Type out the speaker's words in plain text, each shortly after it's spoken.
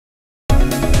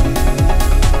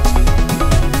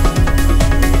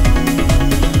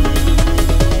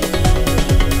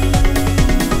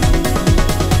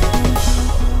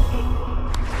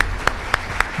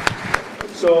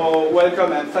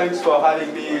welcome and thanks for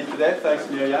having me today. Thanks,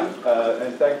 Miriam,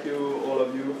 and thank you, all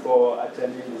of you, for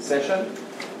attending this session.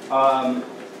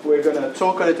 We're going to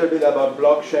talk a little bit about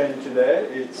blockchain today.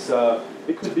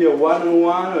 It could be a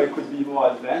one-on-one or it could be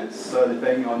more advanced,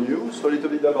 depending on you. So a little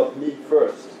bit about me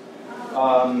first.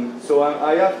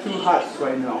 I have two hats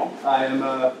right now. I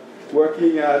am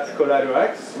working at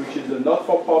ColliderX, which is a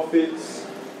not-for-profit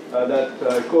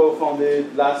that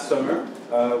co-founded last summer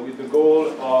with the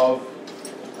goal of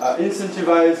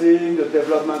incentivizing the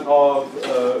development of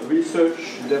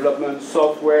research, development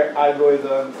software,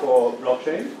 algorithm for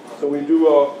blockchain. So we do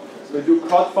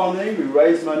crowdfunding, we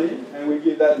raise money, and we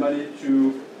give that money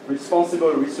to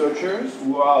responsible researchers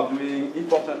who are doing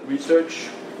important research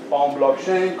on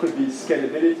blockchain. Could be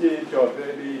scalability,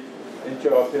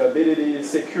 interoperability,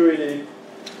 security,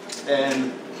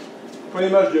 and pretty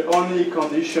much the only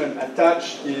condition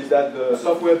attached is that the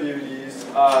software be released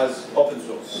as open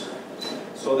source.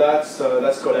 So that's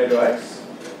ColliderX.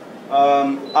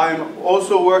 I'm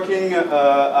also working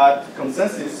at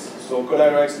Consensus. So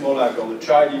ColliderX more like on the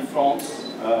charity front,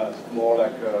 more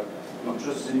like not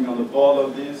just sitting on the board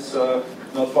of these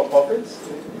not-for-profits.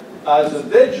 As a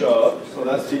day job, so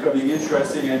that's becoming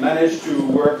interesting, I managed to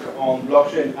work on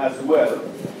blockchain as well.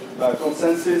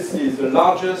 Consensus is the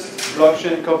largest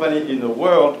blockchain company in the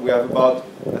world. We have about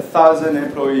 1,000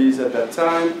 employees at that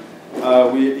time.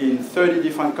 We're in 30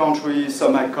 different countries.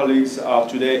 Some of my colleagues are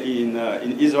today in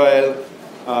Israel.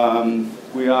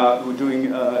 We're doing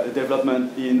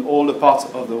development in all the parts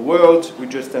of the world. We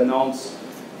just announced,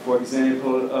 for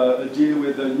example, a deal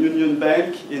with the Union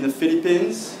Bank in the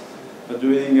Philippines,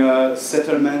 doing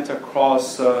settlement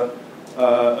across a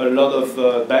lot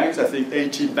of banks. I think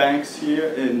 80 banks here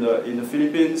in the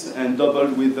Philippines, and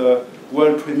doubled with the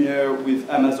world premiere with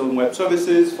Amazon Web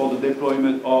Services for the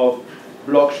deployment of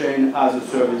blockchain as a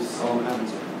service on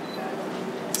Amazon.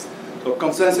 So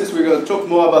Consensus, we're going to talk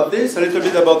more about this, a little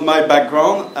bit about my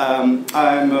background.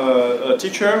 I'm a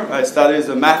teacher. I started as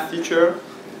a math teacher,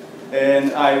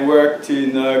 and I worked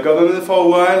in government for a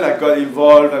while. I got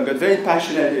involved and got very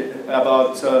passionate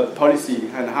about policy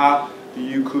and how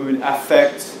you could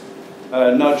affect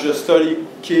not just 30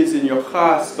 kids in your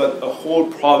class, but a whole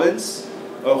province,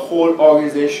 a whole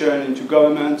organization into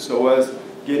government. So I was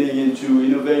getting into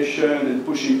innovation and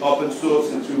pushing open source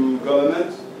into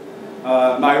government.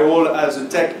 My role as a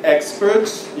tech expert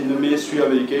in the Ministry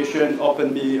of Education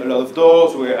opened me a lot of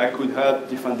doors where I could help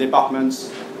different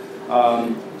departments.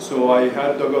 So I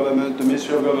helped the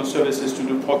Ministry of Government Services to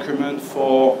do procurement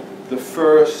for the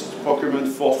first procurement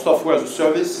for software as a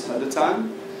service at the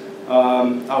time.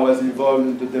 I was involved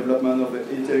in the development of the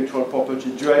Intellectual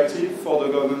Property Directive for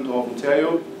the Government of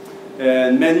Ontario,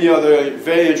 and many other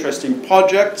very interesting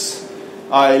projects.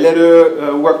 I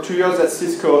later worked 2 years at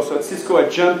Cisco. So at Cisco, I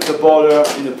jumped the border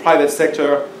in the private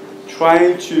sector,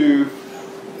 trying to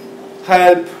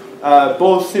help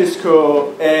both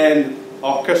Cisco and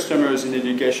our customers in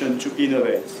education to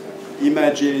innovate.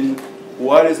 Imagine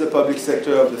what is the public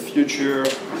sector of the future,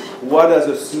 what does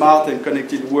a smart and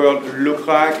connected world look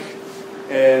like,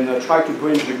 and try to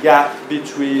bridge the gap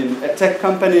between a tech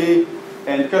company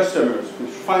and customers,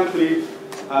 which frankly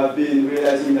I've been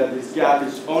realizing that this gap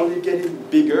is only getting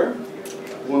bigger.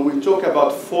 When we talk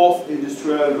about fourth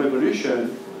industrial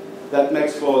revolution, that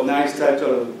makes for a nice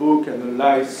title of a book and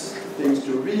nice things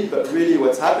to read, but really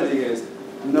what's happening is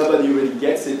nobody really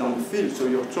gets it on the field. So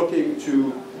you're talking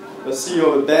to the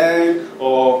CEO of a bank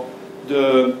or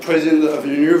the president of a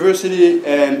university,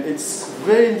 and it's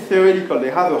very theoretical.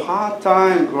 They have a hard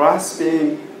time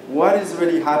grasping what is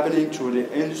really happening to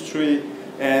the industry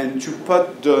and to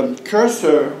put the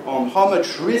cursor on how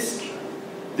much risk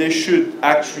they should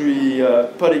actually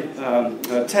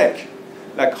take.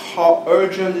 Like how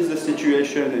urgent is the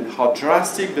situation and how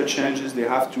drastic the changes they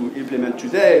have to implement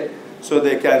today so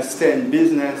they can stay in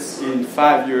business in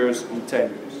 5 years, in 10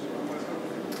 years.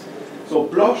 So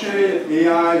blockchain,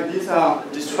 AI, these are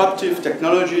disruptive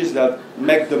technologies that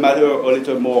make the matter a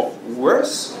little more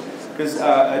worse. Because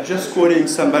just quoting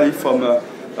somebody from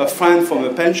a friend from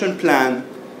a pension plan,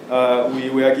 we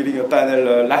were giving a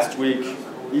panel last week.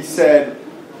 He said,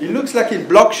 it looks like in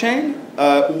blockchain,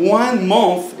 1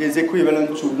 month is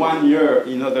equivalent to 1 year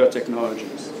in other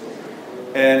technologies.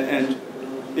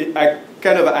 I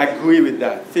kind of agree with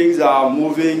that. Things are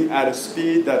moving at a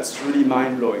speed that's really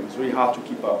mind-blowing. It's really hard to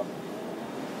keep up.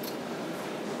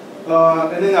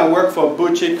 And then I work for a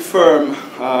boutique firm.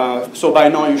 So by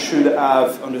now you should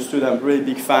have understood I'm a really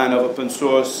big fan of open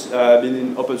source. I've been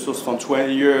in open source for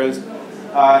 20 years.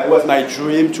 It was my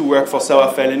dream to work for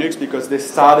Sourdough Linux because they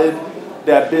started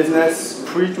their business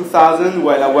pre-2000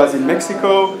 while I was in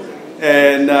Mexico.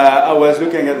 And I was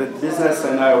looking at the business,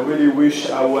 and I really wish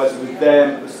I was with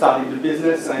them starting the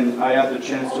business, and I had the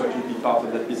chance to actually be part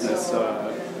of that business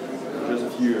just a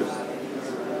few years.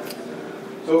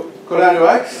 So Collateral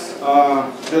X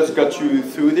just got you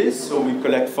through this. So we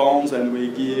collect funds and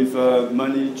we give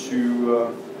money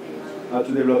to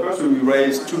developers. So we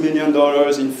raised $2 million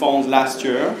in funds last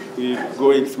year. We're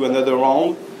going through another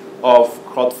round of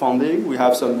crowdfunding. We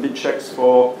have some big checks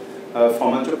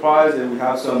from enterprise, and we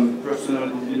have some personal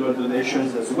individual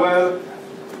donations as well.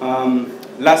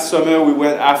 Last summer, we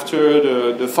went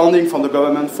after the funding from the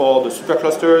government for the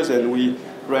superclusters, and we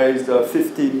raised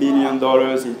 $50 million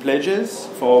in pledges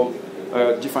for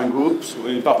different groups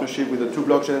in partnership with the two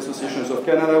blockchain associations of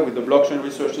Canada, with the Blockchain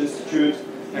Research Institute,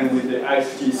 and with the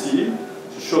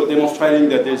ICTC, demonstrating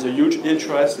that there's a huge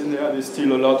interest in there. There's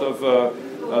still a lot of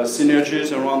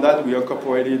synergies around that. We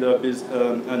incorporated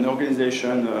an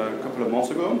organization a couple of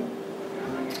months ago.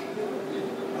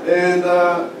 And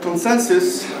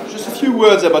consensus, just a few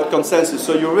words about consensus,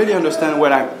 so you really understand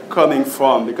where I'm coming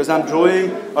from, because I'm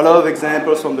drawing a lot of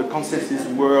examples from the consensus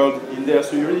world in there,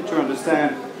 so you need to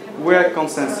understand where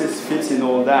consensus fits in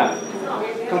all that.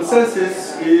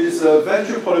 Consensus is a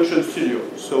venture production studio,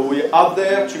 so we're out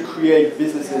there to create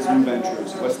businesses, new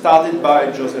ventures. It was started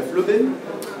by Joseph Lubin.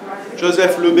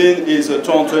 Joseph Lubin is a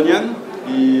Torontonian.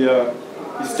 He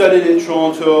studied in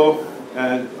Toronto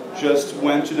and just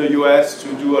went to the US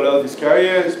to do a lot of his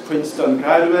career. He's Princeton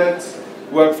graduate,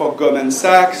 worked for Goldman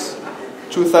Sachs.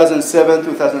 2007,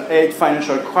 2008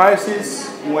 financial crisis,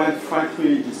 went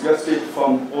frankly disgusted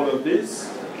from all of this,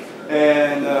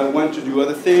 and went to do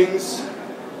other things,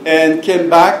 and came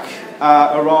back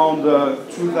around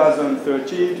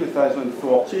 2013,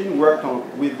 2014, worked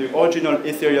with the original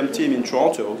Ethereum team in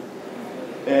Toronto,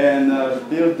 and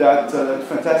built that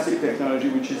fantastic technology,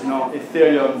 which is now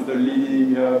Ethereum, the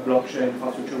leading blockchain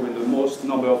infrastructure with the most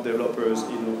number of developers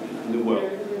in the world.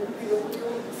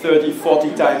 30,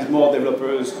 40 times more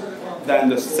developers than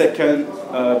the second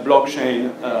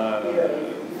blockchain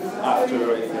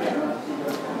after Ethereum.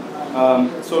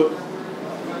 So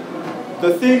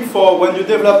the thing for when you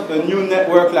develop a new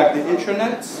network like the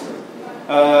internet,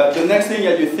 the next thing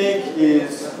that you think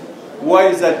is, what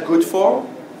is that good for?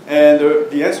 And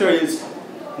the answer is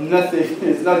nothing.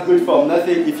 It's not good for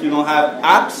nothing if you don't have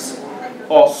apps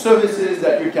or services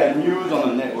that you can use on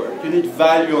a network. You need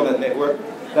value on that network.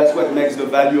 That's what makes the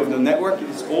value of the network.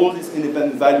 It's all this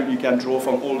independent value you can draw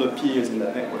from all the peers in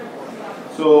that network.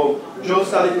 So Joe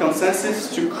started Consensus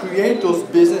to create those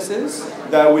businesses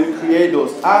that will create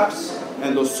those apps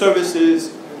and those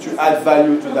services to add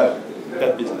value to that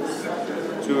business.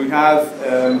 So we have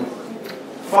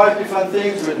 5 different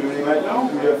things we're doing right now.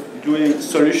 We are doing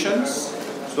solutions.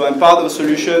 So I'm part of the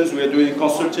solutions. We are doing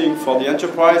consulting for the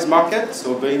enterprise market,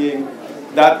 so bringing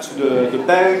that to the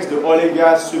banks, the oil and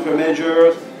gas super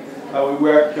majors. We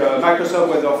work, Microsoft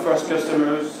was our first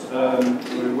customers.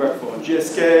 We work for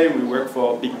GSK, we work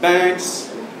for big banks,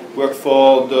 work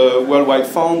for the Worldwide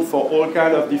Fund, for all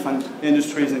kinds of different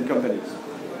industries and companies.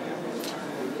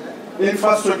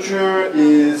 Infrastructure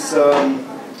is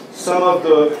some of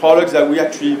the products that we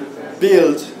actually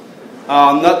build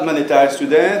are not monetized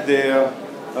today. They're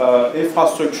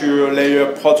infrastructure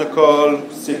layer protocol,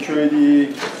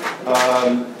 security,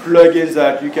 plugins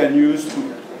that you can use to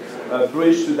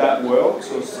bridge to that world.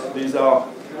 So these are,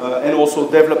 and also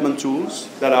development tools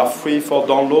that are free for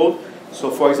download.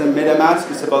 So for example, MetaMask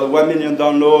is about 1 million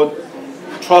download.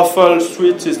 Truffle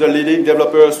Suite is the leading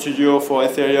developer studio for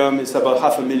Ethereum. It's about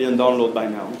 500,000 download by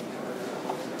now.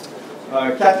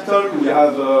 Capital, we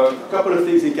have a couple of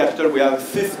things in capital. We have a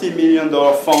 $50 million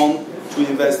fund to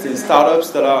invest in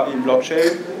startups that are in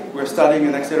blockchain. We're starting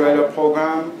an accelerator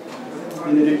program.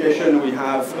 In education, we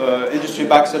have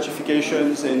industry-backed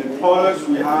certifications. In products,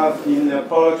 we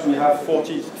have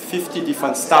 40, 50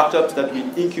 different startups that we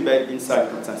incubate inside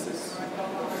Consensus.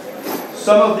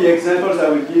 Some of the examples I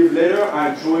will give later,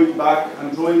 I'm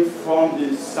drawing from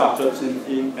these startups,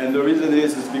 and the reason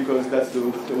is because that's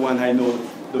the one I know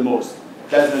the most.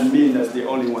 Doesn't mean that's the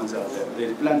only ones out there.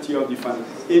 There's plenty of different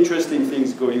interesting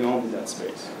things going on in that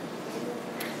space.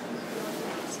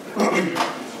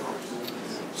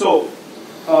 So,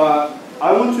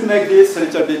 I want to make this a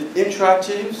little bit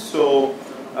interactive. So,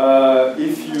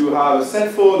 if you have a cell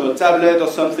phone or tablet or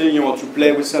something, you want to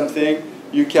play with something,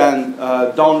 you can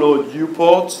download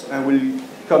Uport, and we'll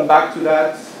come back to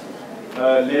that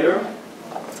later.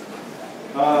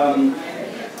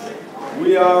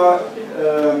 We are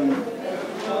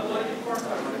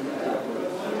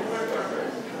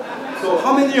so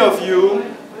how many of you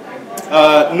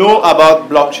know about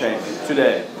blockchain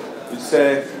today? You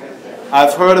say,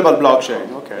 I've heard about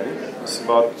blockchain. Okay.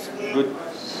 works, about good.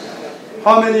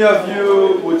 How many of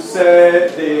you would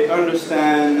say they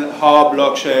understand how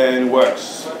blockchain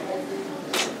works?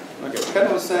 Okay,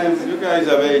 kind of same. You guys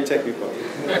are very technical.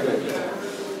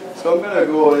 So I'm going to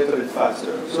go a little bit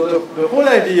faster. So the whole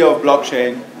idea of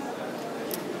blockchain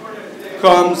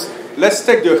comes, let's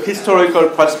take the historical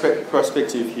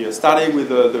perspective here, starting with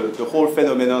the whole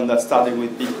phenomenon that started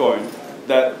with Bitcoin.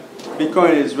 That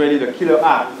Bitcoin is really the killer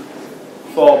app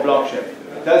for blockchain.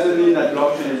 It doesn't mean that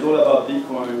blockchain is all about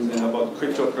Bitcoins and about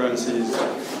cryptocurrencies,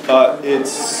 but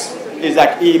it's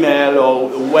like email or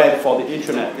web for the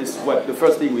internet. It's what the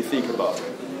first thing we think about.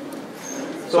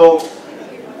 So,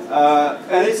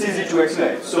 and it's easy to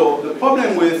explain. So the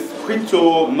problem with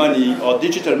crypto money or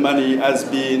digital money has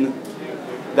been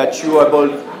that you are able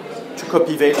to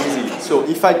copy very easily. So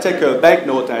if I take a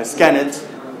banknote and I scan it,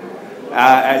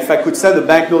 if I could send a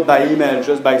banknote by email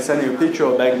just by sending a picture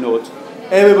of a banknote,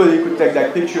 everybody could take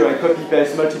that picture and copy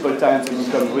paste multiple times and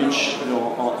become rich,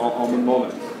 on the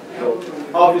moment. So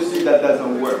obviously that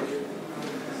doesn't work.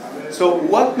 So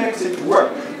what makes it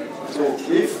work? So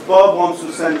if Bob wants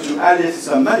to send to Alice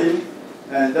some money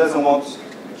and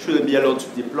shouldn't be allowed to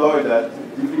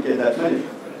duplicate that money.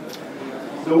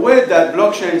 The way that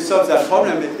blockchain solves that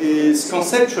problem is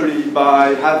conceptually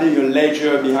by having a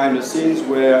ledger behind the scenes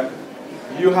where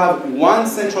you have one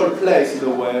central place in the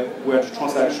web where the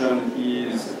transaction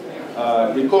is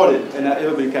recorded and that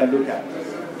everybody can look at.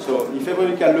 So if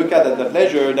everybody can look at that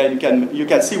ledger, then you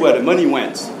can see where the money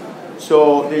went.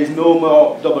 So there is no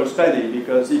more double spending,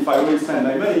 because if I will spend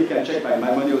my money, you can check my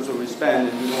money also will spend,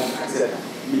 and you don't accept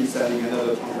me sending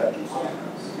another transaction.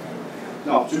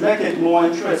 Now, to make it more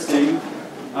interesting,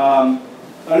 a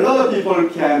lot of people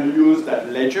can use that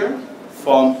ledger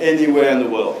from anywhere in the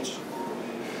world.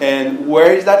 And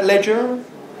where is that ledger?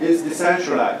 It's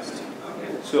decentralized.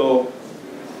 So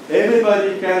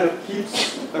everybody kind of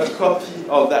keeps a copy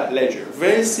of that ledger.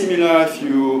 Very similar if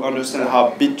you understand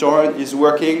how BitTorrent is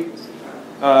working.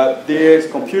 There's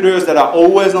computers that are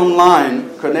always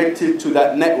online connected to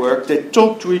that network. They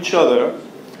talk to each other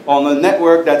on a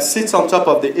network that sits on top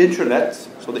of the internet.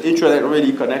 So the internet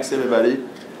really connects everybody.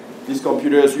 These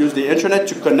computers use the internet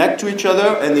to connect to each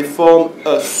other, and they form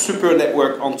a super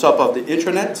network on top of the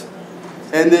internet.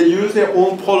 And they use their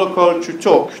own protocol to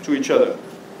talk to each other.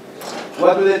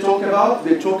 What do they talk about?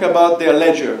 They talk about their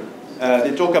ledger.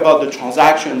 They talk about the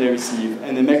transaction they receive,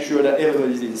 and they make sure that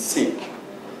everybody's in sync.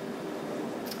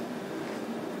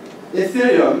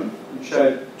 Ethereum, which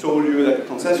I told you that the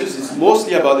consensus is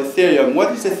mostly about Ethereum.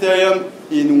 What is Ethereum?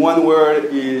 In one word,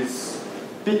 is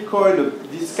Bitcoin,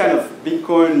 this kind of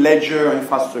Bitcoin ledger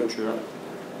infrastructure,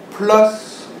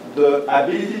 plus the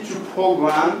ability to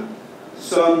program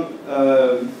some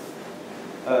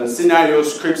scenario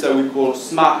scripts that we call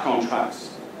smart contracts.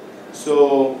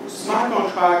 So smart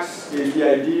contracts is the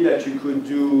idea that you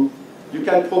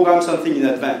can program something in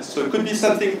advance. So it could be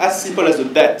something as simple as a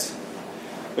bet.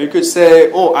 You could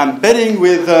say, oh, I'm betting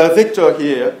with Victor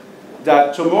here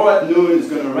that tomorrow at noon is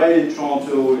going to rain in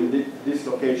Toronto in this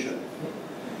location.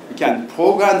 You can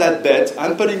program that bet.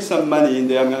 I'm putting some money in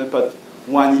there. I'm going to put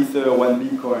 1 Ether, 1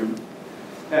 Bitcoin.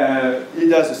 It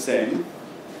does the same.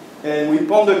 And we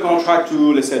pump the contract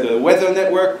to, let's say, the weather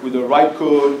network with the right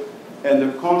code, and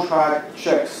the contract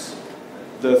checks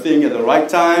the thing at the right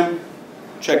time,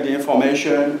 check the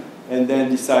information, and then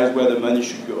decides where the money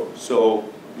should go. So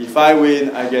if I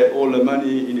win, I get all the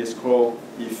money in escrow.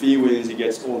 If he wins, he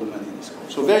gets all the money in escrow.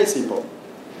 So very simple.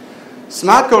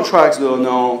 Smart contracts, though,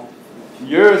 now,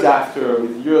 years after,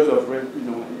 with years of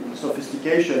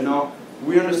sophistication, now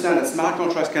we understand that smart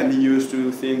contracts can be used to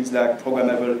do things like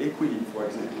programmable equity, for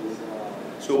example.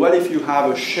 So what if you have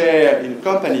a share in a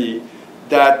company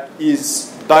that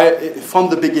is, from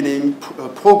the beginning,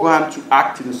 programmed to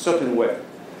act in a certain way?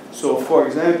 So, for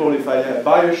example, if I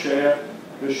buy a share,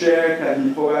 the share can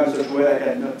be programmed in such a way that I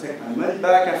cannot take my money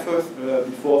back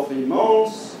before 3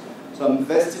 months. So I'm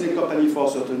investing in a company for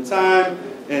a certain time,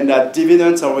 and that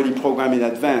dividends are already programmed in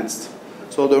advance.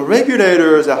 So the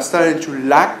regulators are starting to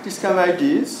lack these kind of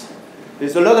ideas.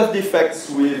 There's a lot of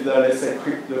defects with, let's say,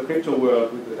 the crypto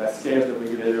world that scares the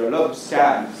regulator. A lot of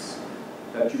scams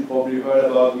that you probably heard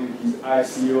about with these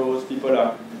ICOs. People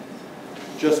are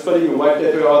just putting a white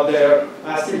paper out there,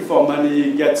 asking for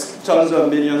money, gets tons of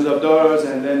millions of dollars,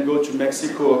 and then go to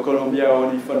Mexico or Colombia or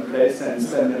any fun place and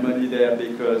spend their money there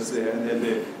because and then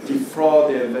they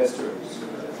defraud their investors.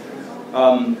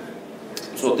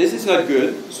 So this is not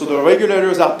good. So the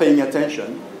regulators are paying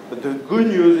attention. But the good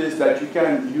news is that you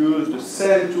can use the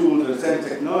same tools, the same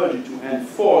technology to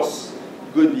enforce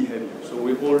good behavior. So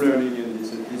we're all learning in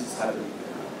this, and this is happening.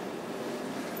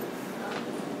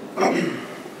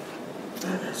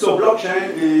 So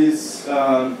blockchain is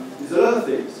a lot of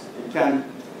things. It can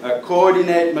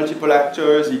coordinate multiple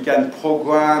actors. It can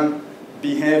program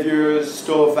behaviors,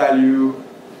 store value.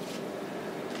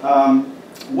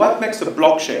 What makes a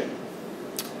blockchain?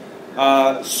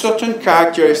 Certain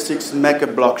characteristics make a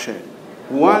blockchain.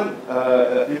 One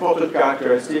important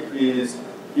characteristic is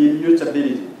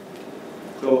immutability.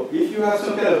 So if you have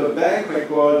some kind of a bank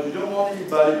record, you don't want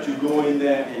anybody to go in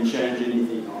there and change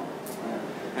anything on it.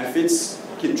 And if it's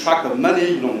keep track of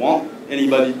money, you don't want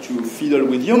anybody to fiddle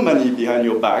with your money behind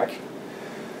your back.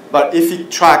 But if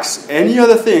it tracks any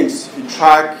other things, if it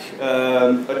tracks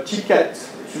a ticket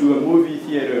to a movie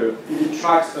theater, if it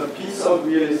tracks a piece of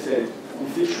real estate,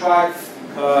 if it tracks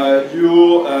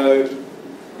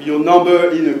your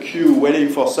number in a queue waiting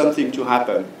for something to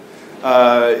happen,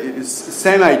 it's the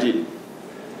same idea.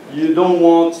 You don't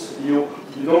want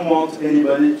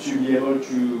anybody to be able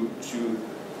to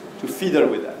fiddle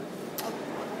with that.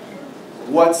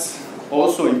 What's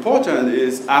also important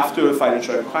is after a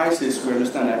financial crisis, we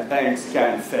understand that banks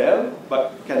can fail,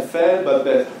 but they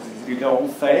don't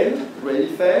fail, really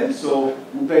fail. So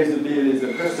who pays the bill is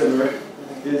the customer,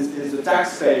 is the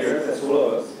taxpayer, that's all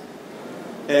of us.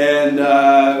 And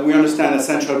we understand that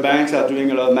central banks are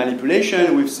doing a lot of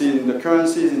manipulation. We've seen the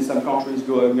currencies in some countries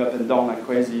going up and down like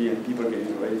crazy and people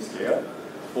getting really scared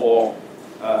or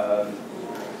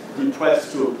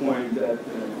depressed to a point that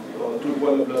or to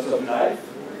one of loss of life.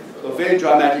 A very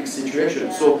dramatic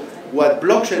situation. So what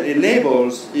blockchain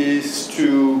enables is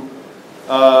to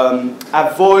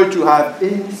avoid to have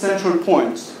any central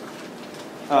points,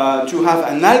 to have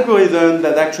an algorithm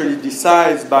that actually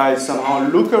decides by somehow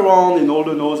look around in all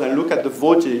the nodes and look at the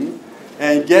voting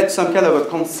and get some kind of a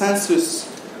consensus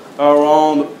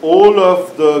around all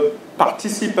of the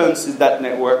participants in that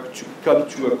network to come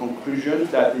to a conclusion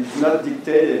that is not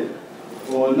dictated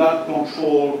or not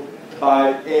controlled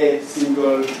by a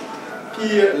single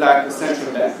peer like the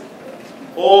central bank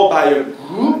or by a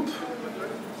group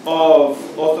of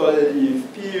authoritative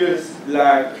peers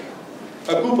like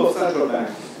a group of central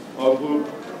banks or a group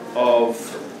of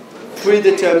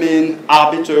predetermined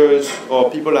arbiters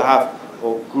or people that have,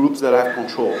 or groups that have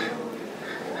control.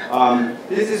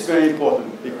 This is very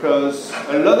important because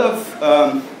a lot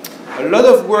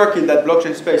of work in that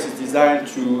blockchain space is designed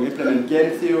to implement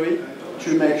game theory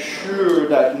to make sure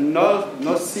that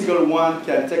no single one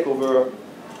can take over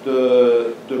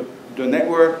the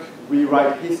network,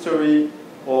 rewrite history,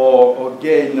 or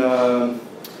gain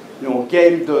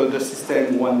game the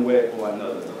system one way or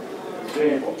another. It's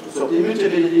very important. So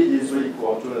immutability is really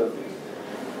core to that thing.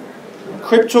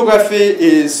 Cryptography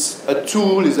is a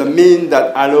tool, is a mean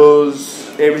that allows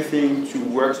everything to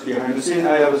work behind the scene.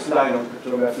 I have a slide on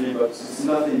cryptography, but it's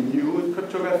nothing new in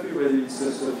cryptography. Really, it's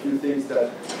just a few things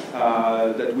that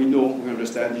we know, we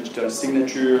understand: digital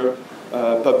signature,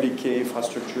 public key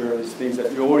infrastructure, these things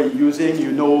that you're already using,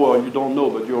 you know or you don't know,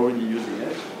 but you're already using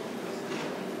it.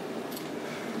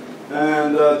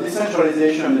 And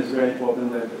decentralization is very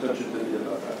important. I touched a bit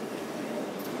about that.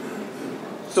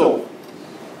 So,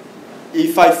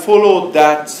 if I follow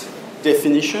that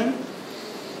definition,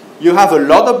 you have a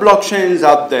lot of blockchains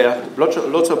out there,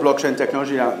 lots of blockchain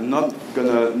technology, I'm not going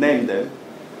to name them,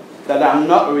 that are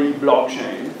not really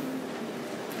blockchain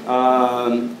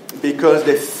because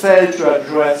they fail to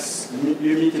address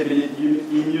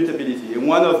immutability. And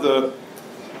one of the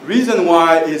reasons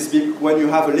why is when you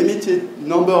have a limited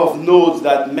number of nodes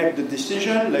that make the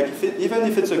decision, like even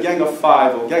if it's a gang of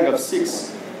 5 or gang of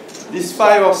 6, these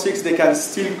 5 or 6, they can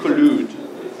still collude,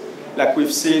 like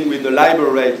we've seen with the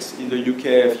LIBOR rate in the UK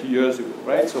a few years ago,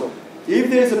 right? So if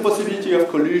there's a possibility of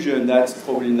collusion, that's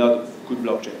probably not a good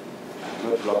blockchain.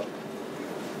 Not blockchain.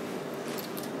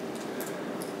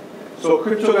 So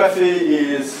cryptography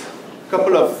is a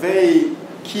couple of very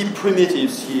key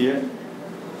primitives here.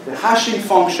 The hashing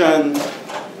function,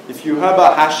 if you heard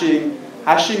about hashing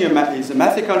is a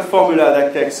mathematical formula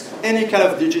that takes any kind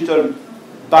of digital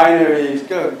binary,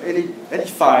 any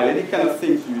file, any kind of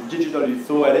thing you digitally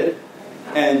throw at it,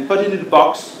 and put it in a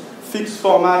box, fixed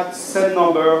format, same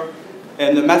number,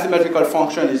 and the mathematical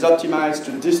function is optimized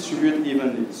to distribute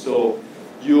evenly. So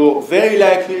you're very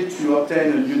likely to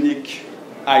obtain a unique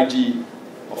ID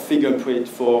or fingerprint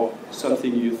for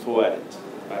something you throw at it,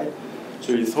 right?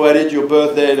 So you throw at it your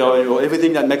birthday or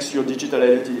everything that makes your digital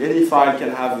identity. Any file can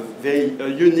have a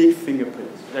unique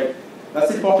fingerprint. Right?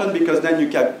 That's important because then you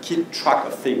can keep track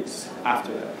of things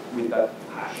after that with that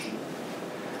hash.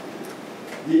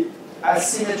 The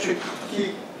asymmetric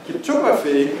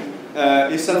cryptography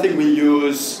is something we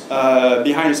use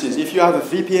behind the scenes. If you have a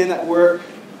VPN network,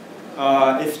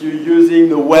 if you're using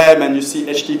the web and you see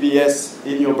HTTPS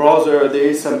in your browser, there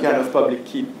is some kind of public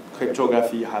key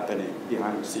cryptography happening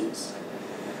behind the scenes.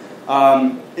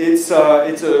 It's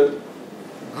a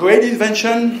great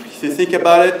invention. If you think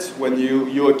about it, when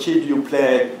you're a kid, you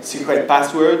play secret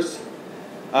passwords.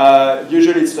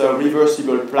 Usually it's a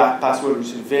reversible password, which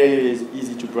is very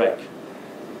easy to break.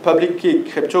 Public key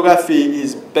cryptography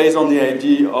is based on the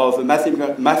idea of a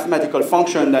mathematical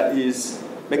function that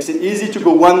makes it easy to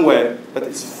go one way, but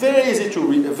it's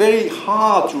very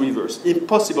hard to reverse,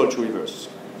 impossible to reverse.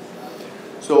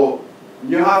 So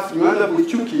you end up with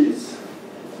two keys.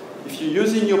 If you're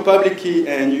using your public key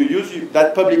and you use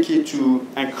that public key to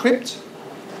encrypt,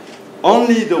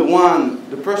 only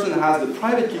the person who has the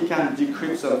private key can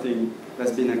decrypt something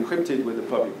that's been encrypted with the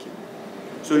public key.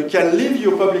 So you can leave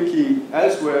your public key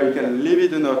elsewhere, you can leave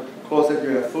it in a closet,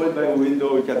 you can throw it by a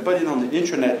window, you can put it on the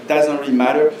internet, doesn't really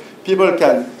matter. People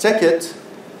can take it,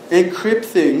 encrypt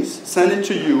things, send it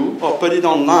to you, or put it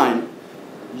online.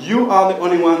 You are the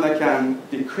only one that can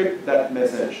decrypt that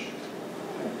message.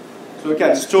 So you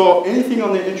can store anything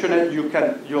on the internet, you're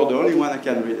the only one that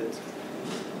can read it.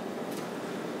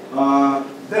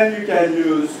 Then you can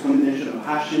use combination of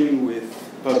hashing with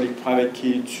public-private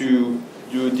key to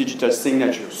do digital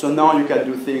signature. So now you can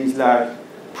do things like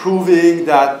proving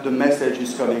that the message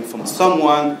is coming from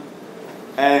someone,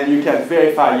 and you can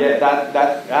verify, yeah,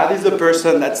 that is the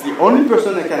person, that's the only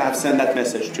person that can have sent that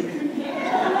message to me.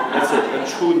 That's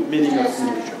a true meaning of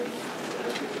signature.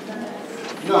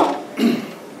 Now,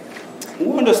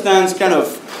 who understands kind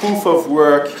of proof of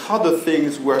work, how the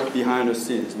things work behind the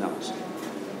scenes now?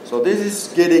 So this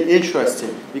is getting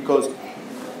interesting because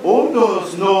all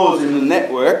those nodes in the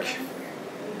network,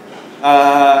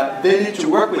 they need to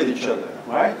work with each other,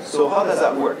 right? So how does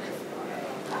that work?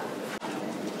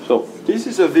 So this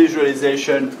is a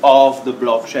visualization of the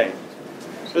blockchain.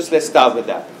 Just let's start with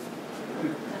that.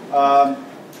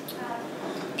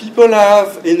 People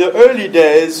have, in the early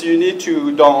days, you need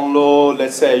to download,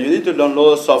 let's say, you need to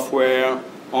download software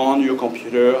on your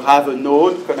computer, have a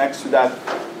node connects to that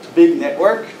big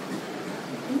network.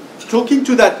 Talking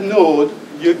to that node,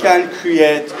 you can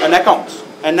create an account.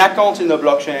 An account in the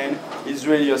blockchain is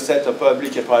really a set of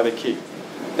public and private key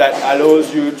that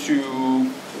allows you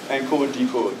to encode,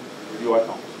 decode your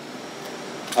account.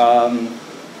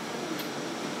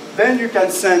 Then you can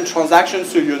send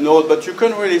transactions to your node, but you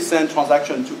can't really send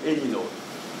transactions to any node.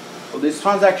 So these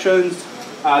transactions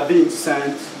are being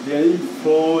sent, they're being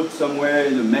floated somewhere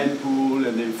in the main pool,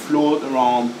 and they float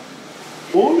around.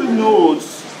 All the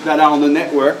nodes that are on the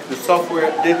network, the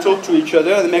software, they talk to each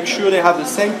other and make sure they have the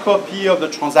same copy of the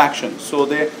transaction. So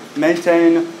they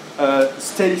maintain a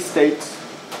steady state.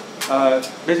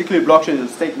 Basically, blockchain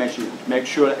is a state machine. Make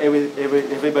sure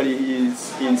everybody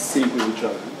is in sync with each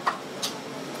other.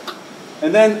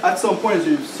 And then at some point, as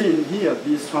you've seen here,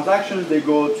 these transactions, they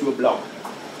go to a block.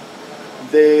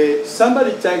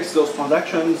 Somebody takes those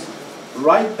transactions,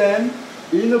 write them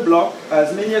in a block,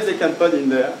 as many as they can put in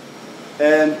there,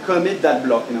 and commit that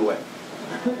block in a way.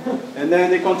 And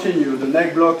then they continue. The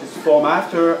next block is formed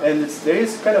after, and there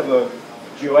is kind of a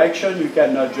direction. You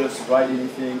cannot just write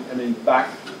anything and then back.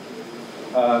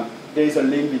 There is a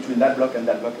link between that block and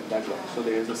that block and that block. So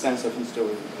there is a sense of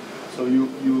history. So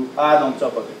you add on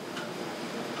top of it.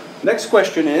 Next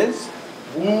question is,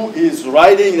 who is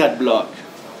writing that block?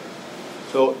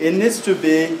 So it needs to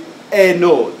be a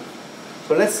node.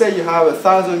 So let's say you have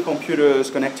 1,000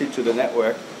 computers connected to the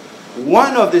network.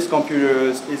 One of these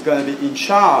computers is going to be in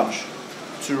charge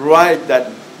to write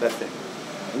that thing.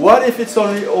 What if it's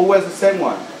only always the same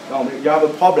one? No, you have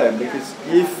a problem, because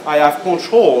if I have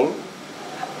control,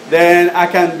 then I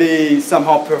can be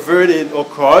somehow perverted or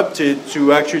corrupted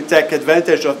to actually take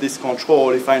advantage of this control.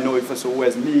 If I know if it's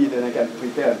always me, then I can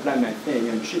prepare and plan my thing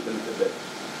and cheat a little bit.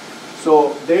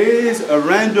 So there is a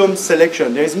random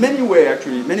selection. There's many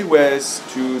ways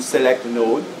to select a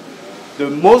node. The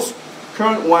most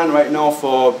current one right now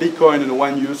for Bitcoin and the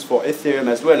one used for Ethereum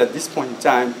as well at this point in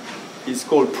time is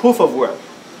called proof of work.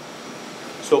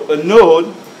 So a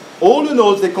node, all the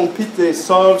nodes, they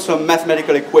solve some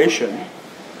mathematical equation.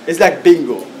 It's like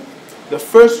bingo. The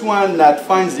first one that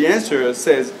finds the answer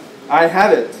says, I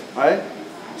have it, right?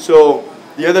 So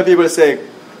the other people say,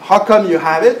 how come you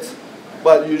have it?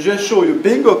 But you just show your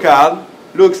bingo card,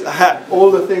 looks,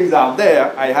 all the things are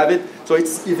there, I have it. So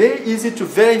it's very easy to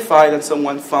verify that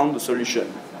someone found the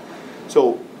solution.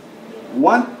 So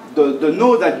the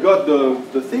node that got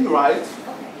the thing right,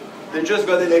 they just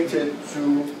got elected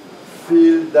to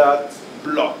fill that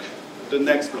block, the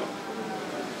next block.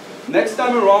 Next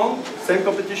time around, same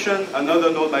competition,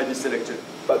 another node might be selected.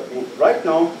 But right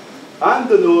now, I'm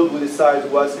the node who decides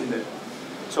what's in there.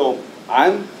 So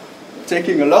I'm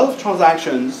taking a lot of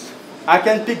transactions. I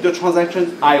can pick the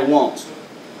transactions I want.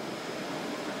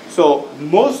 So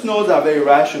most nodes are very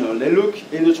rational. They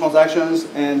look in the transactions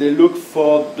and they look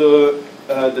for the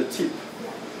tip.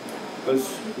 Because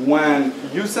when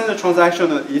you send a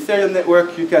transaction on Ethereum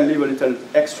network, you can leave a little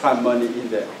extra money in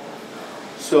there.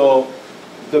 So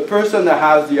the person that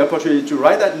has the opportunity to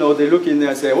write that node, they look in there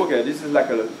and say, okay, this is like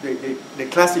they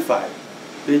classify.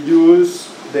 They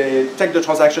take the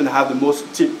transaction that have the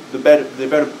most tip, the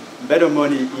better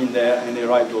money in there, and they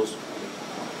write those.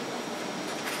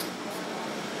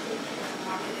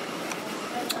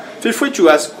 Feel free to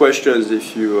ask questions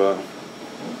if you.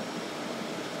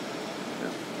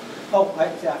 Oh, I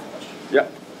have a question. Yeah.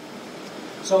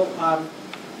 So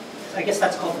I guess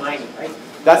that's called mining, right?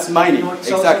 That's mining, You know,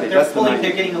 exactly. So that's the mining.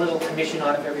 they're getting a little commission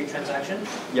out of every transaction.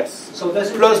 Yes. So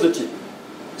doesn't plus the tip.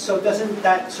 So doesn't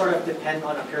that sort of depend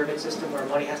on a pyramid system where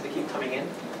money has to keep coming in?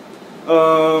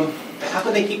 How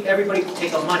can they keep everybody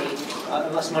take on money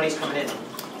unless money's coming in?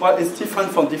 Well, it's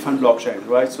different from different blockchains,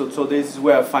 right? So this is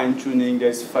where fine-tuning,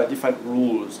 there's different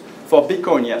rules. For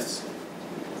Bitcoin, yes.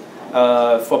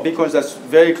 For Bitcoin, that's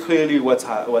very clearly what's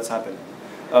happening.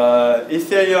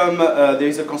 Ethereum, there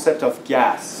is a concept of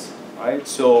gas, right?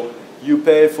 So you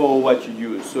pay for what you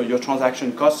use. So your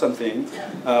transaction costs something.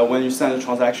 When you send a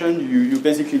transaction, you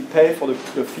basically pay for the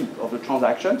fee of the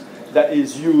transaction that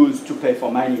is used to pay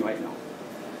for mining right now.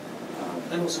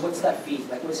 And so what's that fee?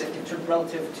 Like, what's it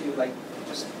relative to like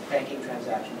just banking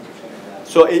transactions or something like that?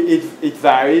 So it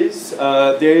varies.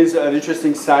 There is an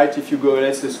interesting site, if you go,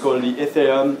 it's called the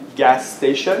Ethereum gas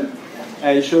station.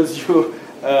 And it shows you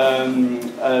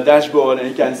a dashboard and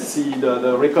you can see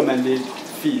the recommended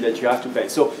fee that you have to pay.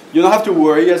 So you don't have to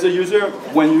worry as a user.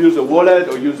 When you use a wallet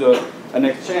or use an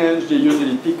exchange, they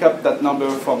usually pick up that number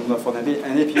from an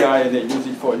API and they use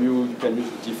it for you. You can use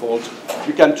the default.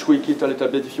 You can tweak it a little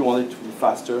bit if you want it to be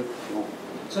faster.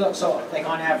 So like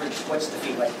on average, what's the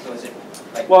fee like? So is it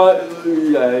like well,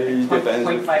 yeah, it depends.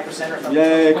 0.5% or something?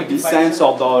 Yeah, it could be cents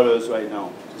or dollars right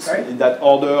now. Sorry? In that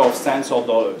order of cents or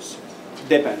dollars.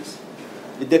 Depends.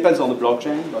 It depends on the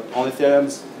blockchain, but on Ethereum,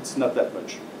 it's not that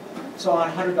much. So on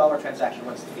a $100 transaction,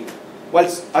 what's the fee? Well,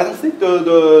 I don't think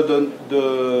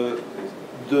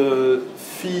the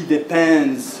fee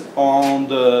depends on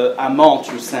the amount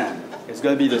you send. It's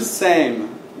going to be the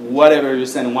same. Whatever you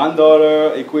send,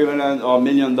 $1 equivalent or $1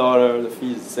 million, the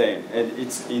fee is the same. And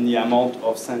it's in the amount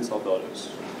of cents or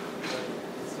dollars.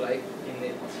 It's like in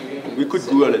Ethereum. We could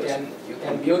Google it. You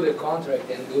can build a contract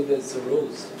and do these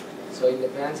rules. So it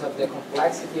depends on the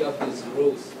complexity of these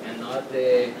rules and not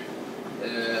the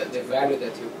value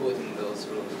that you put in those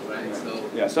rules, right? So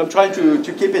yeah, so I'm trying to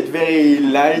keep it very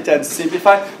light and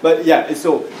simplified. But yeah,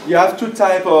 so you have two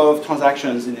types of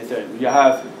transactions in Ethereum. You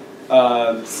have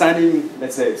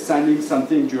sending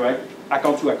something direct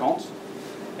account to account,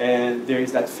 and there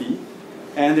is that fee.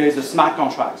 And there is a smart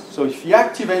contract. So if you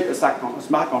activate a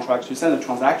smart contract, you send a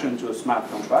transaction to a smart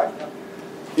contract,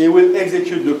 it will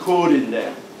execute the code in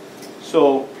there.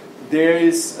 So there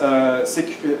is a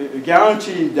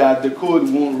guarantee that the code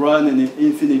won't run in an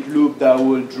infinite loop that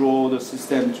will draw the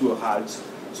system to a halt.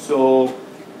 So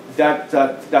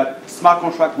that smart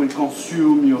contract will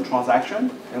consume your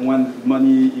transaction, and when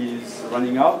money is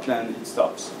running out, then it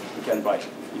stops. You can buy it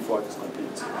before it's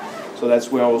complete. So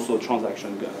that's where also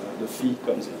transaction, the fee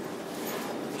comes in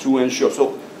to ensure.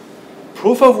 So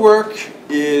proof of work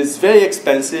is very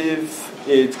expensive.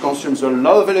 It consumes a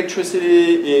lot of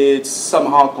electricity. It's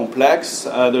somehow complex.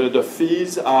 The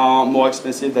fees are more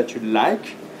expensive than you'd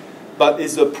like, but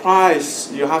it's the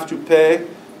price you have to pay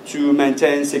to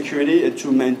maintain security and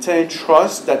to maintain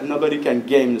trust that nobody can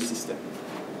game the system.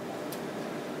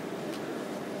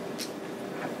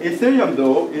 Ethereum,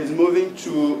 though, is moving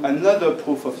to another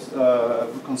proof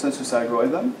of consensus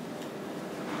algorithm.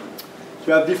 So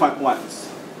you have different ones.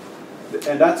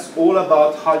 And that's all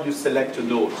about how you select a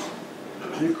node.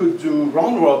 You could do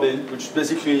round robin, which is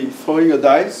basically throwing a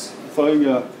dice,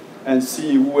 and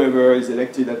see whoever is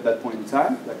elected at that point in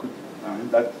time.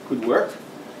 That could work.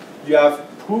 You have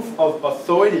proof of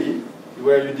authority,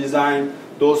 where you design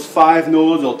those 5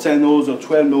 nodes or 10 nodes or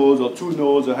 12 nodes or 2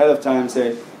 nodes ahead of time,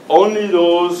 say only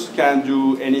those can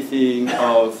do anything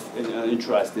of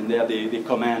interest. In there they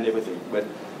command everything. But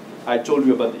I told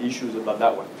you about the issues about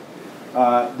that one.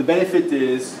 The benefit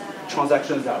is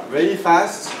transactions are really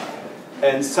fast,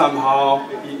 and somehow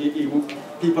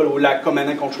people who like command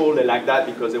and control, they like that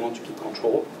because they want to keep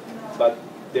control, but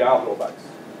there are drawbacks.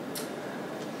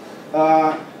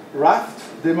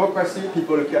 Raft democracy,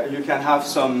 you can have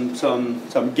some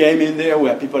game in there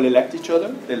where people elect each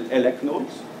other, they elect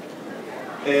nodes.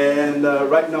 And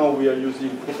right now we are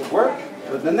using proof of work.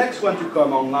 But the next one to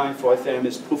come online for Ethereum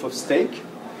is proof of stake,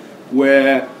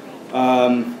 where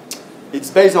it's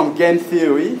based on game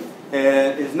theory,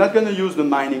 and it's not going to use the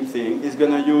mining thing. It's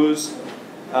going to use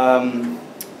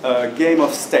a game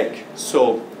of stake.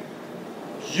 So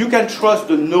you can trust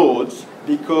the nodes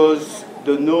because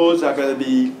the nodes are going to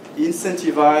be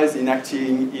incentivized in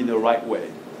acting in the right way.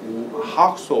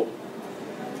 How so?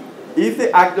 If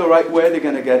they act the right way, they're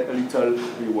going to get a little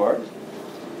reward.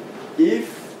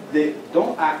 If they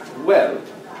don't act well,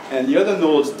 and the other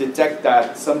nodes detect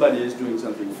that somebody is doing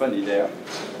something funny there,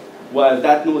 well,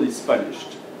 that node is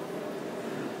punished.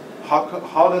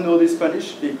 How the node is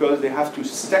punished? Because they have to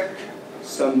stack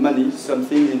some money,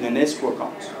 something in an escrow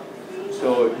account.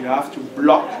 So you have to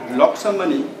block some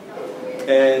money,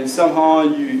 and somehow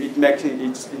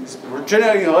it's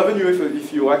generating revenue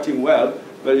if you're acting well.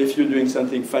 But if you're doing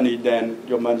something funny, then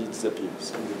your money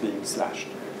disappears and you're being slashed.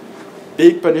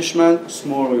 Big punishment,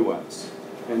 small rewards.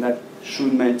 And that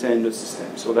should maintain the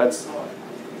system. So that's,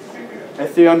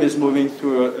 Ethereum is moving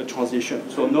through a transition.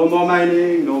 So no more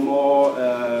mining, no more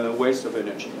waste of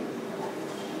energy.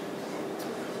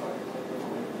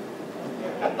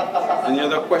 Any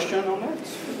other question on that?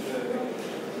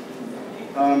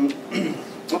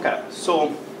 Okay, so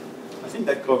I think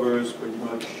that covers pretty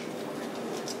much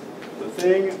the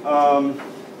thing.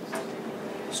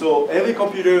 So every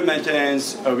computer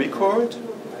maintains a record.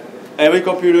 Every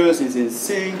computer is in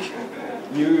sync.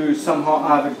 You somehow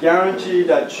have a guarantee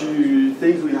that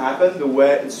things will happen the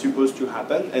way it's supposed to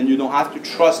happen, and you don't have to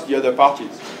trust the other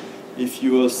parties. If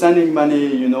you're sending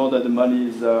money, you know that the money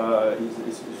is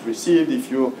received.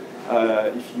 If you're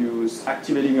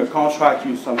activating a contract,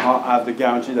 you somehow have the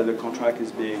guarantee that the contract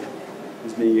is being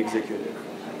executed.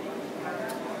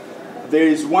 There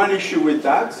is one issue with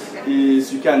that,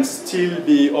 is you can still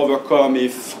be overcome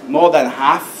if more than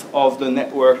half of the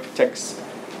network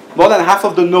more than half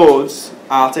of the nodes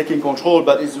are taking control,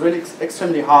 but it's really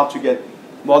extremely hard to get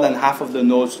more than half of the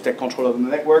nodes to take control of the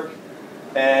network.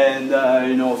 And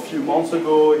a few months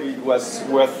ago, it was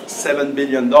worth $7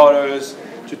 billion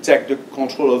to take the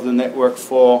control of the network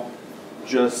for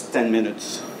just 10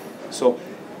 minutes. So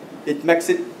it makes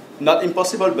it not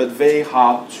impossible, but very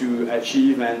hard to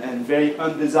achieve and very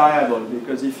undesirable,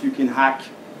 because if you can hack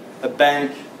a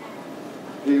bank,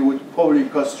 it would probably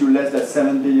cost you less than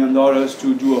 $7 billion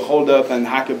to do a hold-up and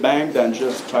hack a bank than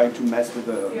just trying to mess with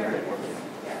the network.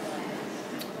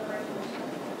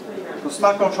 So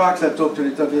smart contracts, I talked a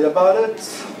little bit about it.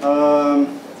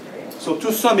 So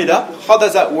to sum it up, how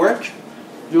does that work?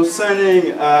 You're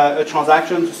sending a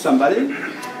transaction to somebody,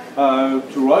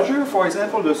 to Roger, for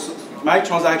example. My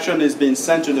transaction has been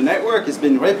sent to the network, it's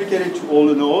been replicated to all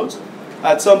the nodes.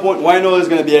 At some point, one node is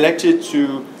going to be elected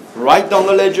to write down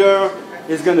the ledger.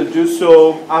 It's going to do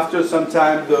so after some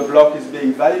time. The block is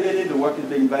being validated, the work is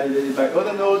being validated by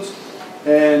other nodes,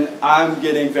 and I'm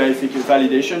getting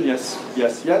validation, yes,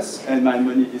 yes, yes, and my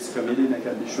money is committed, and I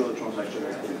can be sure the transaction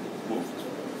has been moved.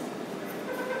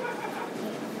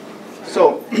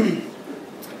 So,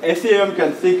 Ethereum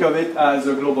can think of it as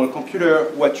a global computer.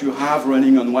 What you have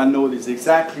running on one node is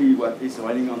exactly what is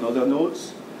running on other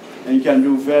nodes, and you can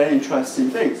do very interesting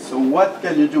things. So what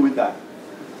can you do with that?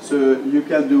 So you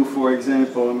can do, for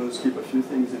example, I'm going to skip a few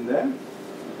things in there.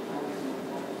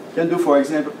 You can do, for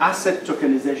example, asset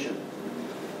tokenization.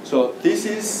 So this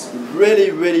is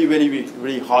really, really, really,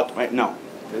 really hot right now.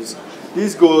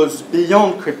 This goes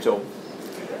beyond crypto.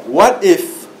 What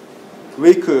if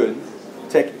we could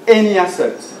take any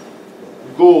asset,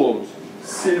 gold,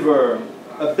 silver,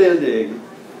 a building,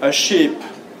 a ship,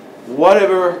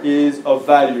 whatever is of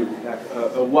value, like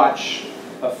a watch,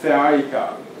 a Ferrari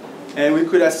car, and we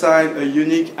could assign a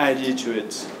unique ID to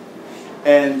it,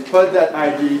 and put that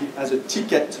ID as a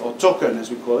ticket or token, as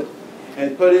we call it,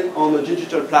 and put it on a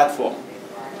digital platform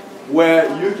where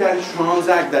you can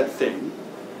transact that thing,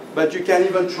 but you can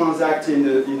even transact in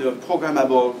a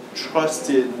programmable,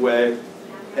 trusted way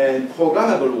and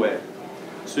programmable way.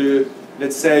 So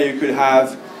let's say you could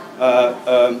have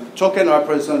a token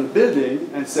represent a building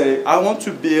and say, I want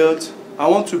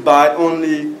to buy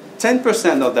only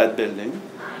 10% of that building.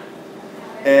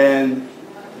 And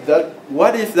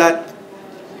what if that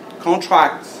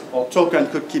contract or token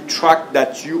could keep track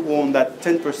that you own that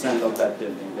 10% of that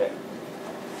building there?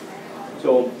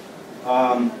 So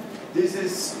this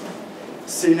is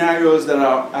scenarios that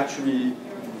are actually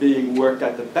being worked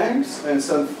at the banks, and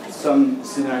some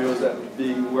scenarios that are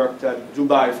being worked at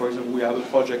Dubai. For example, we have a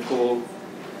project called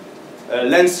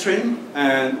Landstream,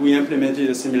 and we implemented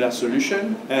a similar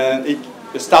solution. And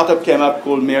a startup came up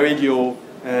called Meridio,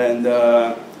 and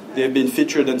They've been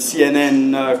featured on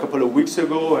CNN a couple of weeks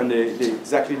ago, and they're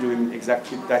doing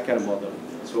exactly that kind of model.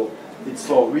 So it's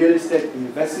for real estate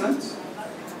investment,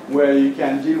 where you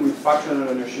can deal with fractional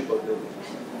ownership of buildings.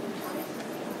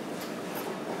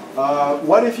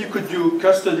 What if you could do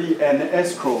custody and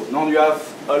escrow? Now you have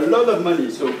a lot of money,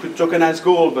 so you could tokenize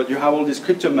gold, but you have all this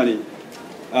crypto money.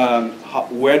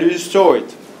 Where do you store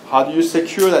it? How do you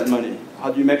secure that money?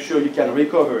 How do you make sure you can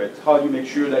recover it? How do you make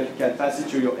sure that you can pass it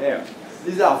to your heir?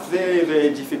 These are very,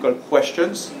 very difficult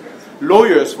questions.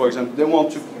 Lawyers, for example, they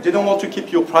don't want to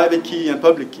keep your private key and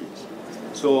public keys.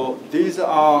 So these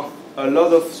are a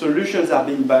lot of solutions are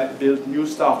being built, new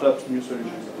startups, new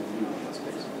solutions are being built in that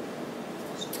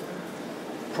space.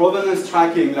 Provenance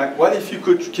tracking, like what if you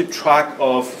could keep track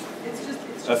of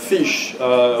a fish?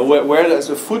 Where does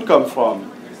the food come from?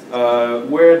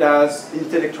 Where does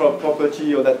intellectual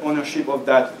property or that ownership of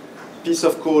that piece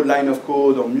of code, line of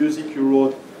code, or music you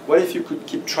wrote, what if you could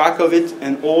keep track of it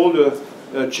and all the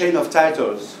chain of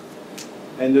titles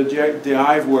and the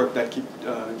derived work that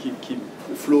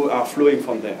are flowing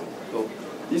from there? So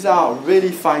these are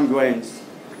really fine-grained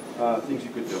things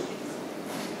you could do.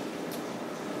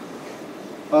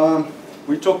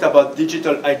 We talked about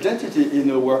digital identity in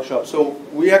the workshop. So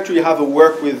we actually have a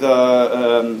work with,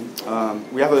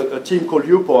 we have a team called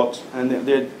Uport, and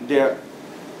they're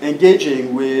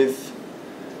engaging with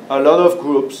a lot of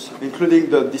groups, including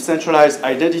the Decentralized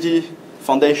Identity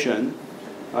Foundation,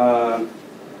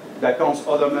 that counts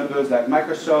other members like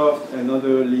Microsoft and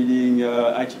other leading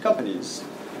IT companies,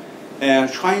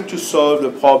 and trying to solve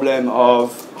the problem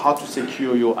of how to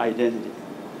secure your identity.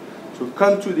 So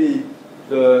come to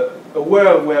a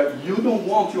world where you don't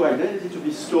want your identity to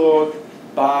be stored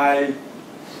by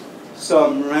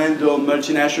some random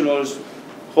multinationals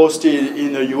hosted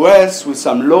in the US with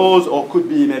some laws, or could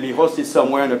be maybe hosted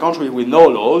somewhere in a country with no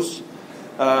laws.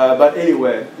 But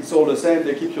anyway, it's all the same.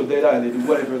 They keep your data and they do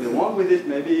whatever they want with it,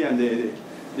 maybe, and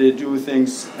they do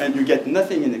things, and you get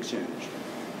nothing in exchange.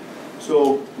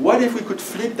 So what if we could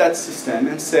flip that system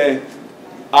and say,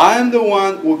 I'm the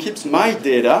one who keeps my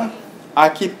data. I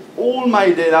keep all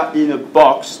my data in a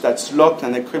box that's locked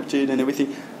and encrypted and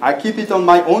everything. I keep it on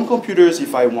my own computers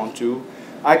if I want to.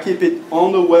 I keep it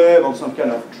on the web, on some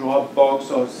kind of Dropbox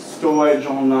or storage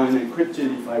online,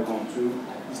 encrypted if I want to.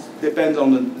 It depends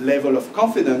on the level of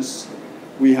confidence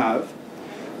we have.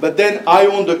 But then I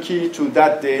own the key to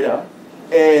that data,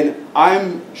 and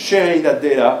I'm sharing that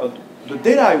data, the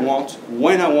data I want,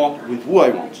 when I want, with who I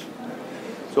want.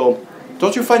 So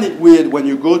don't you find it weird when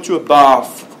you go to a bar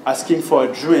asking for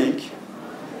a drink,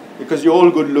 because you're all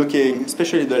good looking,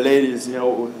 especially the ladies, you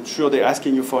know, I'm sure they're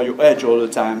asking you for your age all the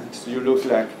time. So you look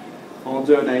like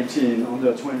under 19,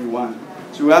 under 21.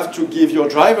 So you have to give your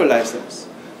driver license.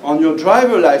 On your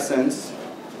driver license,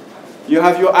 you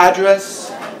have your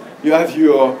address, you have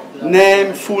your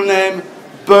name, full name,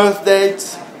 birth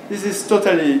date. This is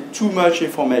totally too much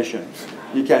information.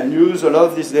 You can use a lot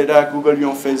of this data, Google you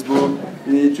on Facebook.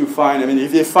 You need to find,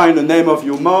 if they find the name of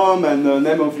your mom and the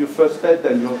name of your first pet,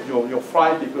 then you're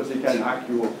fried because they can hack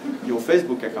your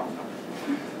Facebook account.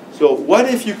 So what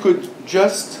if you could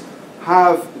just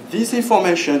have this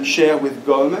information shared with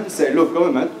government, say, look,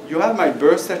 government, you have my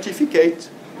birth certificate.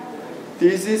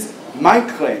 This is my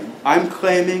claim. I'm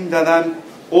claiming that I'm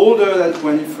older than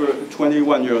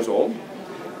 21 years old.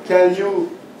 Can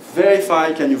you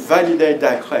verify, can you validate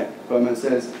that claim? Government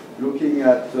says, looking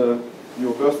at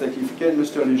your birth certificate,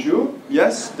 Mr. Lijour,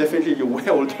 yes, definitely you're way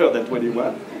older than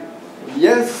 21.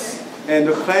 Yes, and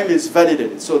the claim is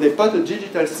validated. So they put a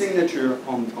digital signature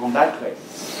on that claim.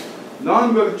 Now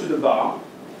I'm going to the bar,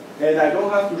 and I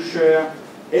don't have to share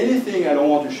anything I don't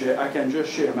want to share. I can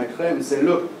just share my claim and say,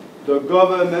 look, the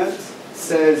government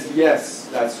says, yes,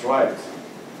 that's right.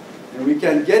 And we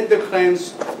can get the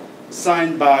claims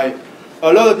signed by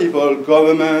a lot of people,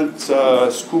 government,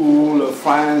 school,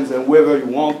 friends, and whoever you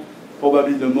want.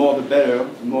 Probably the more the better,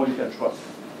 the more you can trust.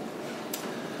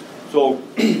 So,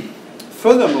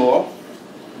 furthermore,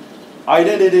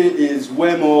 identity is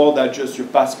way more than just your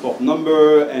passport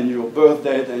number and your birth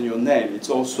date and your name.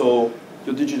 It's also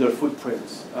your digital footprint.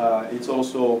 It's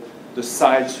also the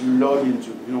sites you log into.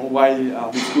 You know, why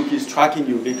are these cookies tracking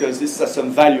you? Because this has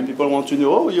some value. People want to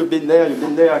know, oh, you've been there,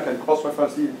 I can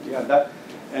cross-reference it, yeah, that.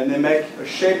 And they make a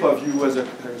shape of you as a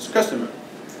customer.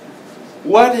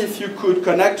 What if you could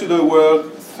connect to the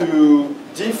world through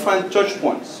different touch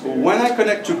points? So when I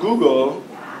connect to Google,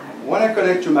 when I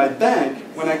connect to my bank,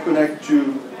 when I connect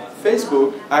to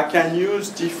Facebook, I can use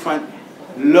different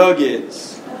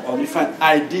logins or different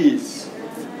IDs,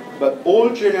 but all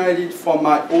generated from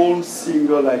my own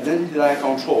single identity that I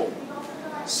control.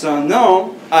 So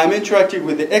now I'm interacting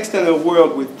with the external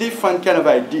world with different kind of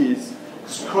ideas,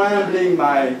 scrambling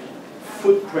my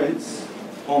footprints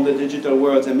on the digital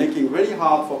world and making it really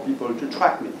hard for people to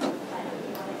track me.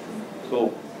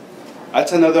 So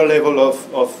that's another level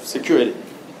of security.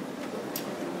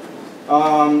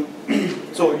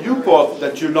 So UPort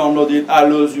that you downloaded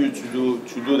allows you to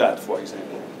do that, for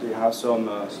example. They have some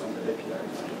APIs.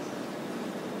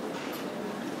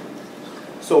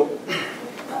 So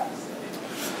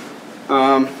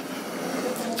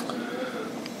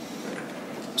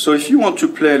so if you want to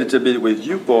play a little bit with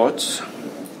UPort,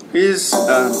 here's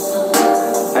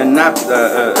an app,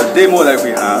 a demo that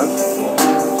we have.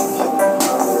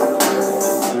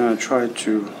 I'm gonna try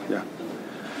to, yeah.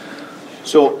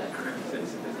 So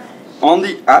on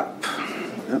the app,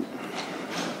 yeah.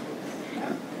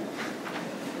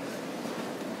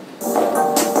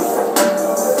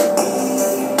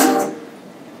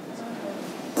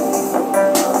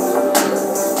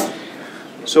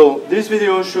 So this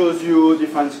video shows you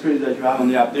different screens that you have on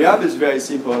the app. The app is very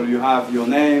simple. You have your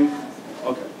name,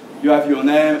 okay. You have your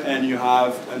name and you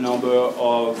have a number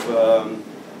of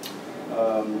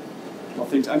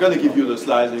things. I'm going to give you the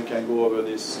slides and you can go over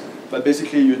this. But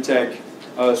basically you take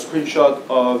a screenshot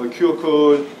of a QR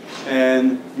code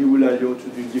and it will allow you to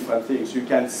do different things. You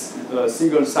can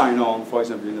single sign on, for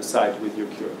example, in the site with your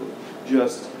QR code.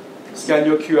 Just scan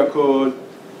your QR code,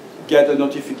 get a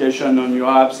notification on your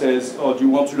app, says, oh, do you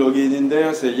want to log in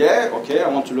there? Say, yeah, okay, I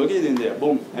want to log in there.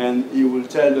 Boom. And it will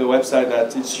tell the website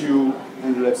that it's you,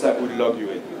 and the website will log you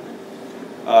in.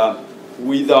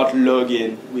 Without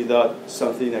login, without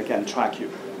something that can track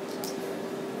you.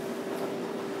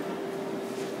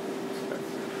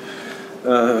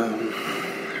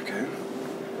 Okay.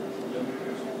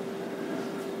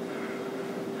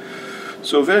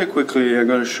 So very quickly, I'm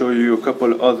going to show you a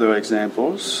couple other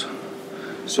examples.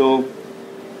 So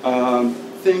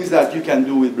things that you can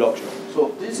do with blockchain.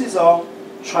 So this is our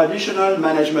traditional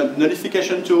management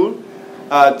notification tool,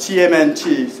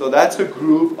 TMNT. So that's a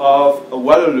group of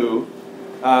Waterloo.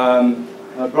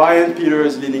 Brian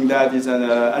Peters leading that is an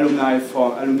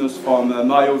alumnus from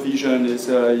Mario Vision. He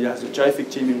has a terrific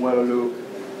team in Waterloo.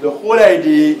 The whole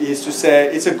idea is to say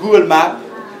it's a Google map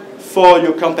for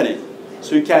your company.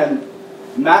 So you can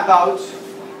map out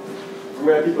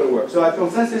where people work. So at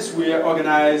Consensus, we are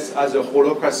organized as a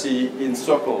holacracy in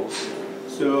circles.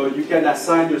 So you can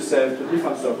assign yourself to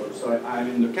different circles. So I'm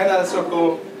in the Canada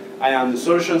circle, I am in the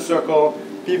solution circle.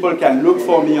 People can look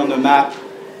for me on the map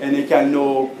and they can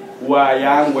know where I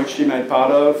am, which team I'm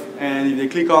part of. And if they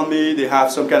click on me, they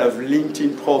have some kind of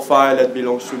LinkedIn profile that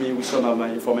belongs to me with some of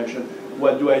my information.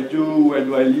 What do I do? Where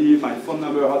do I live? My phone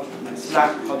number, my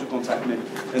Slack, how to contact me.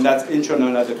 And that's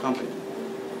internal at the company.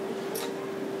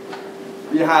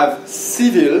 We have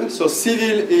Civil. So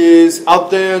Civil is out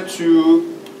there to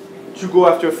go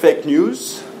after fake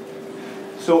news.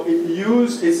 So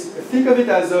think of it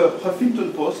as a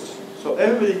Huffington Post. So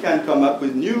everybody can come up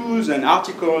with news and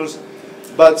articles,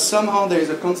 but somehow there is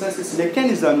a consensus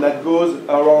mechanism that goes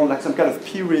around like some kind of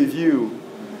peer review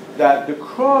that the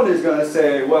crowd is going to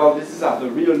say, well, this is the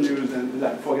real news, and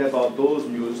like, forget about those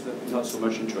news that are not so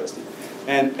much interesting.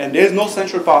 And there's no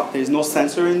central part, there's no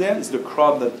censor in there, it's the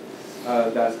crowd that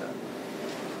does that.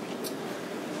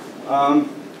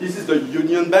 This is the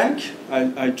Union Bank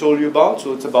I told you about.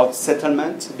 So it's about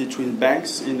settlement between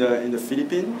banks in the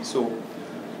Philippines. So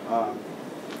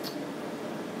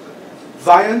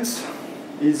Viant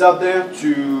is out there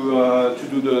to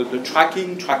do the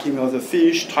tracking of the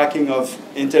fish, tracking of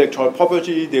intellectual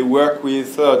property. They work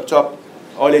with top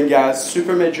oil and gas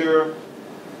super major,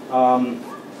 and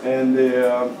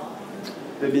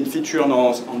they've been featured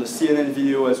on the CNN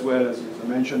video as well, as I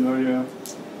mentioned earlier.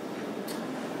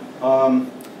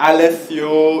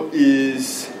 Alethio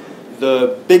is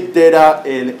the big data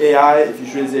and AI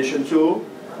visualization tool.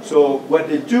 So what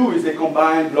they do is they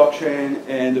combine blockchain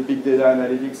and the big data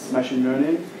analytics machine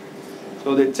learning.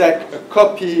 So they take a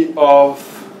copy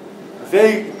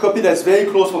that's very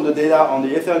close on the data on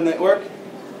the Ethernet network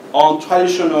on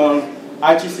traditional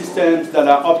IT systems that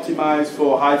are optimized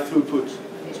for high throughput.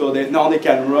 So now they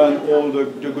can run all the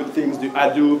good things, the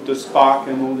Hadoop, the Spark,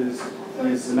 and all this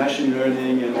machine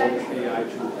learning and all this AI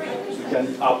tools. So you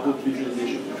can output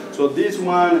visualization. So this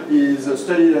one is a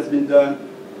study that's been done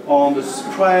on the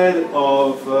spread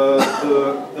of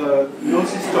the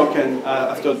Gnosis token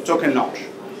after the token launch.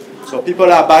 So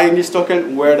people are buying this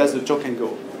token, where does the token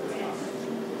go?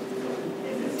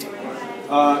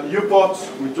 UPort,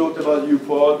 we talked about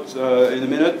UPort in a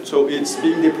minute. So it's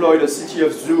being deployed at the city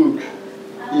of Zug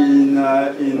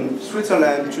in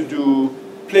Switzerland to do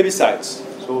plebiscites,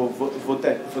 so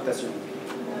votation.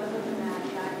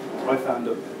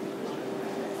 referendum.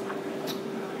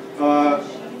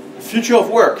 Future of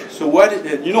work. So what,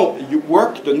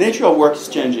 the nature of work is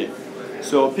changing.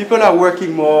 So people are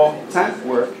working more temp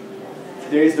work.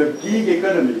 There is the gig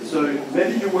economy. So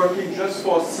maybe you're working just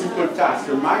for a simple task,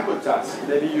 a micro task.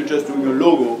 Maybe you're just doing a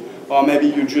logo, or maybe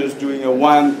you're just doing a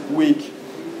 1 week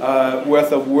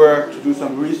worth of work to do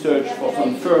some research for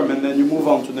some firm, and then you move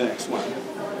on to the next one.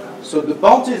 So the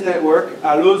Bounties network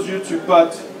allows you to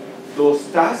put those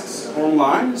tasks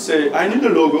online, say, I need a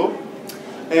logo,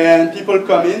 and people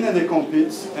come in and they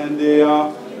compete and they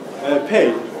are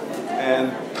paid.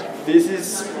 And this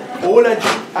is all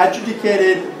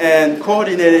adjudicated and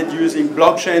coordinated using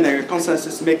blockchain and a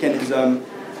consensus mechanism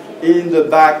in the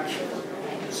back.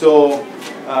 So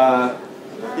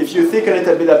if you think a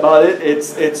little bit about it,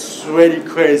 it's really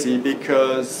crazy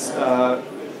because there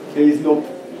is no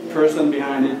person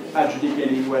behind it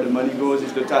adjudicating where the money goes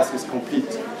if the task is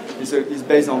complete. It's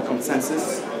based on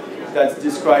consensus that's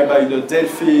described by the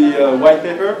Delphi white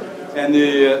paper, and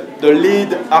the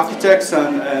lead architects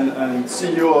and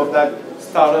CEO of that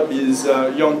startup is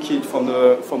a young kid from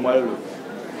Waterloo.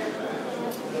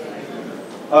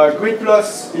 Grid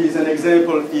Plus is an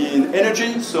example in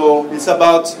energy. So it's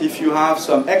about if you have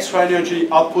some extra energy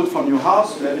output from your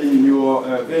house, maybe you're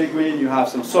very green, you have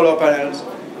some solar panels,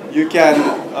 you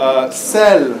can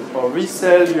sell or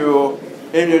resell your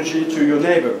energy to your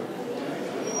neighbor.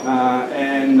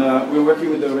 And we're working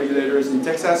with the regulators in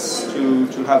Texas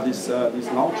to have this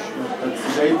launch. It's a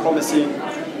very promising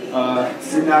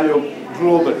scenario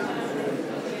globally.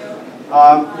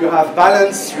 You have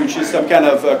Balance, which is some kind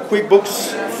of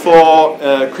QuickBooks for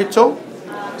crypto.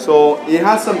 So it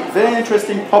has some very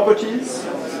interesting properties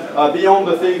beyond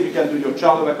the things you can do your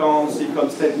chart of accounts, income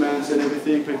statements, and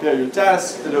everything, prepare your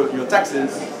taxes.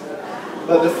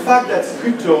 But the fact that it's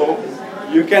crypto,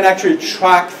 you can actually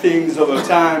track things over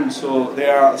time. So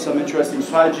there are some interesting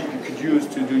strategies you could use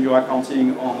to do your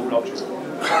accounting on the blockchain.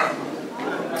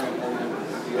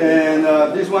 And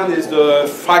this one is the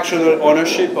fractional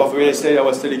ownership of real estate I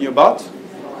was telling you about,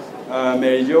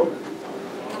 Meridio.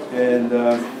 And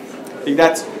I think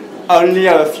that's only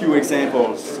a few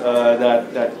examples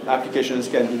that applications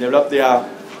can be developed. There are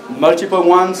multiple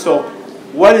ones. So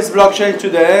what is blockchain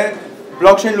today?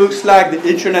 Blockchain looks like the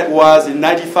internet was in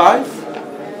 '95.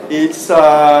 It's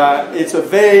a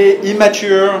very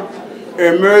immature,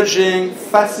 emerging,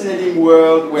 fascinating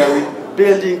world where we're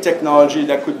building technology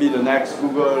that could be the next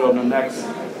Google or the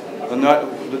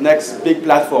next big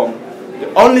platform.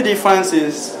 The only difference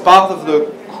is part of the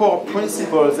core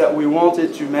principles that we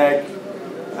wanted to make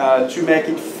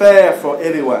it fair for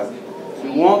everyone. So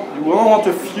we don't want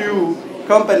a few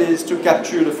companies to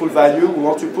capture the full value. We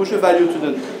want to push the value to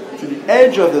the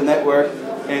edge of the network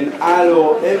and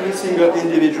allow every single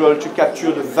individual to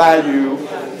capture the value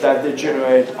that they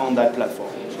generate on that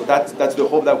platform. So that's the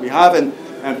hope that we have. And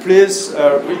please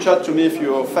reach out to me if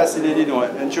you're fascinated or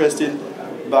interested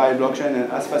by blockchain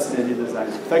and as fascinated as I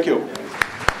am. Thank you.